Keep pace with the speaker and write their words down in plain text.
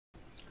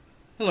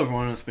Hello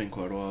everyone, it's been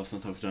quite a while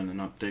since I've done an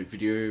update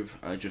video.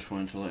 I just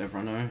wanted to let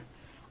everyone know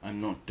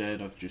I'm not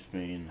dead. I've just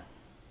been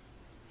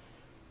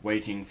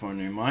waiting for a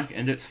new mic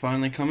and it's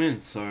finally come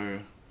in, so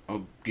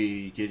I'll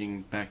be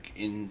getting back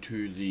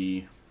into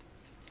the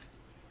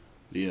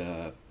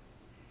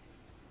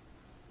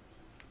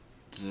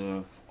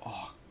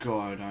oh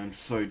god, I'm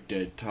so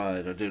dead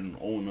tired. I did an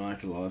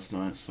all-nighter last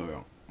night,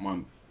 so my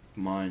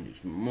mind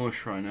is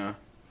mush right now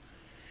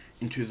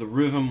into the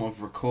rhythm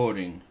of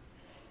recording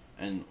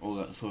and all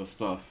that sort of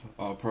stuff.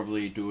 I'll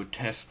probably do a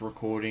test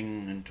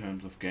recording in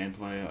terms of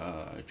gameplay,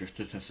 just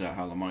to test out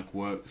how the mic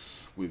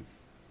works with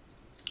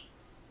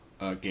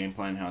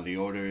gameplay and how the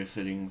audio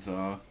settings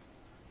are.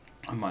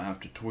 I might have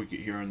to tweak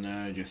it here and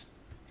there, just,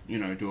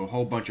 do a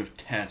whole bunch of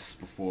tests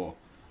before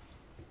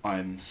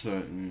I'm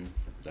certain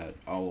that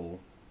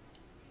I'll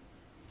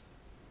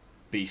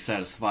be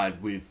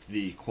satisfied with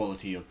the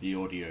quality of the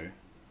audio.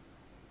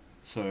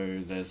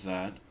 So there's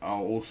that.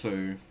 I'll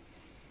also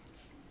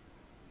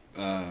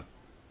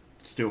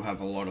still have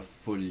a lot of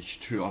footage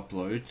to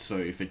upload, so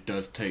if it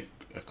does take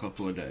a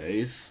couple of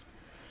days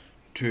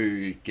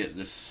to get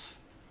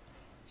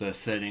the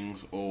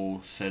settings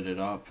all set it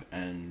up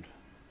and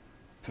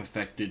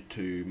perfected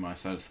to my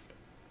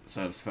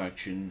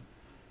satisfaction,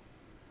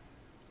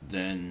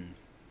 then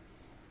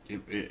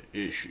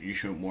you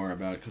shouldn't worry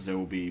about it, because there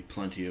will be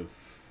plenty of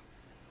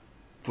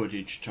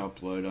footage to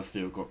upload. I've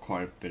still got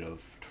quite a bit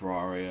of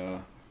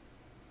Terraria,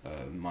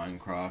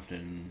 Minecraft,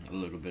 and a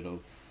little bit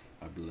of,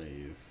 I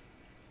believe,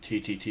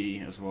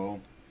 TTT as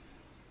well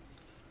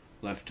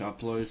left to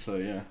upload. So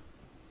yeah,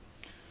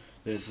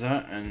 there's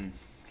that. And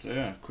so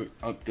yeah, quick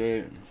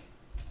update,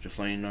 just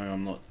letting you know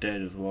I'm not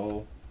dead as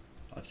well.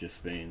 I've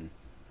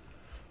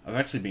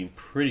actually been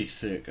pretty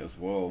sick as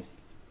well.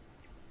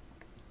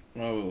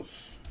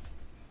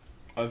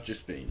 I've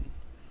just been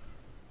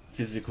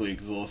physically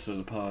exhausted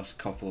the past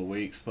couple of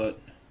weeks, but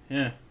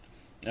yeah,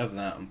 other than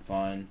that I'm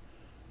fine.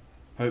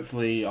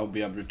 Hopefully I'll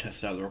be able to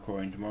test out the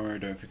recording tomorrow. I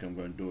don't think I'm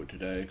going to do it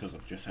today because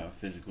of just how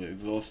physically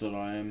exhausted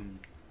I am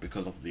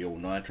because of the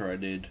all-nighter I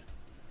did.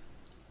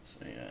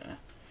 So yeah.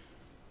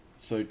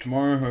 So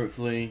tomorrow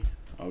hopefully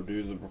I'll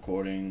do the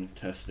recording,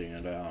 testing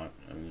it out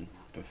and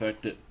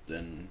perfect it,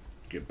 then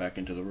get back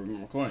into the room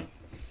recording.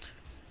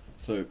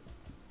 So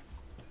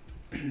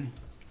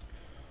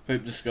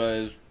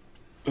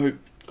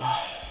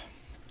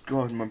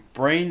God, my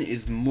brain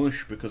is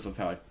mush because of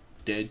how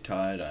dead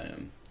tired I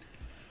am.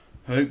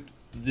 Hope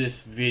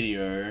this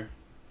video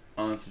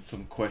answered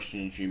some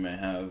questions you may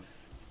have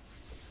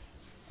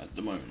at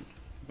the moment.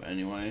 But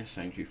anyway,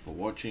 thank you for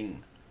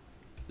watching.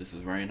 This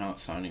is Reinhardt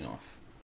signing off.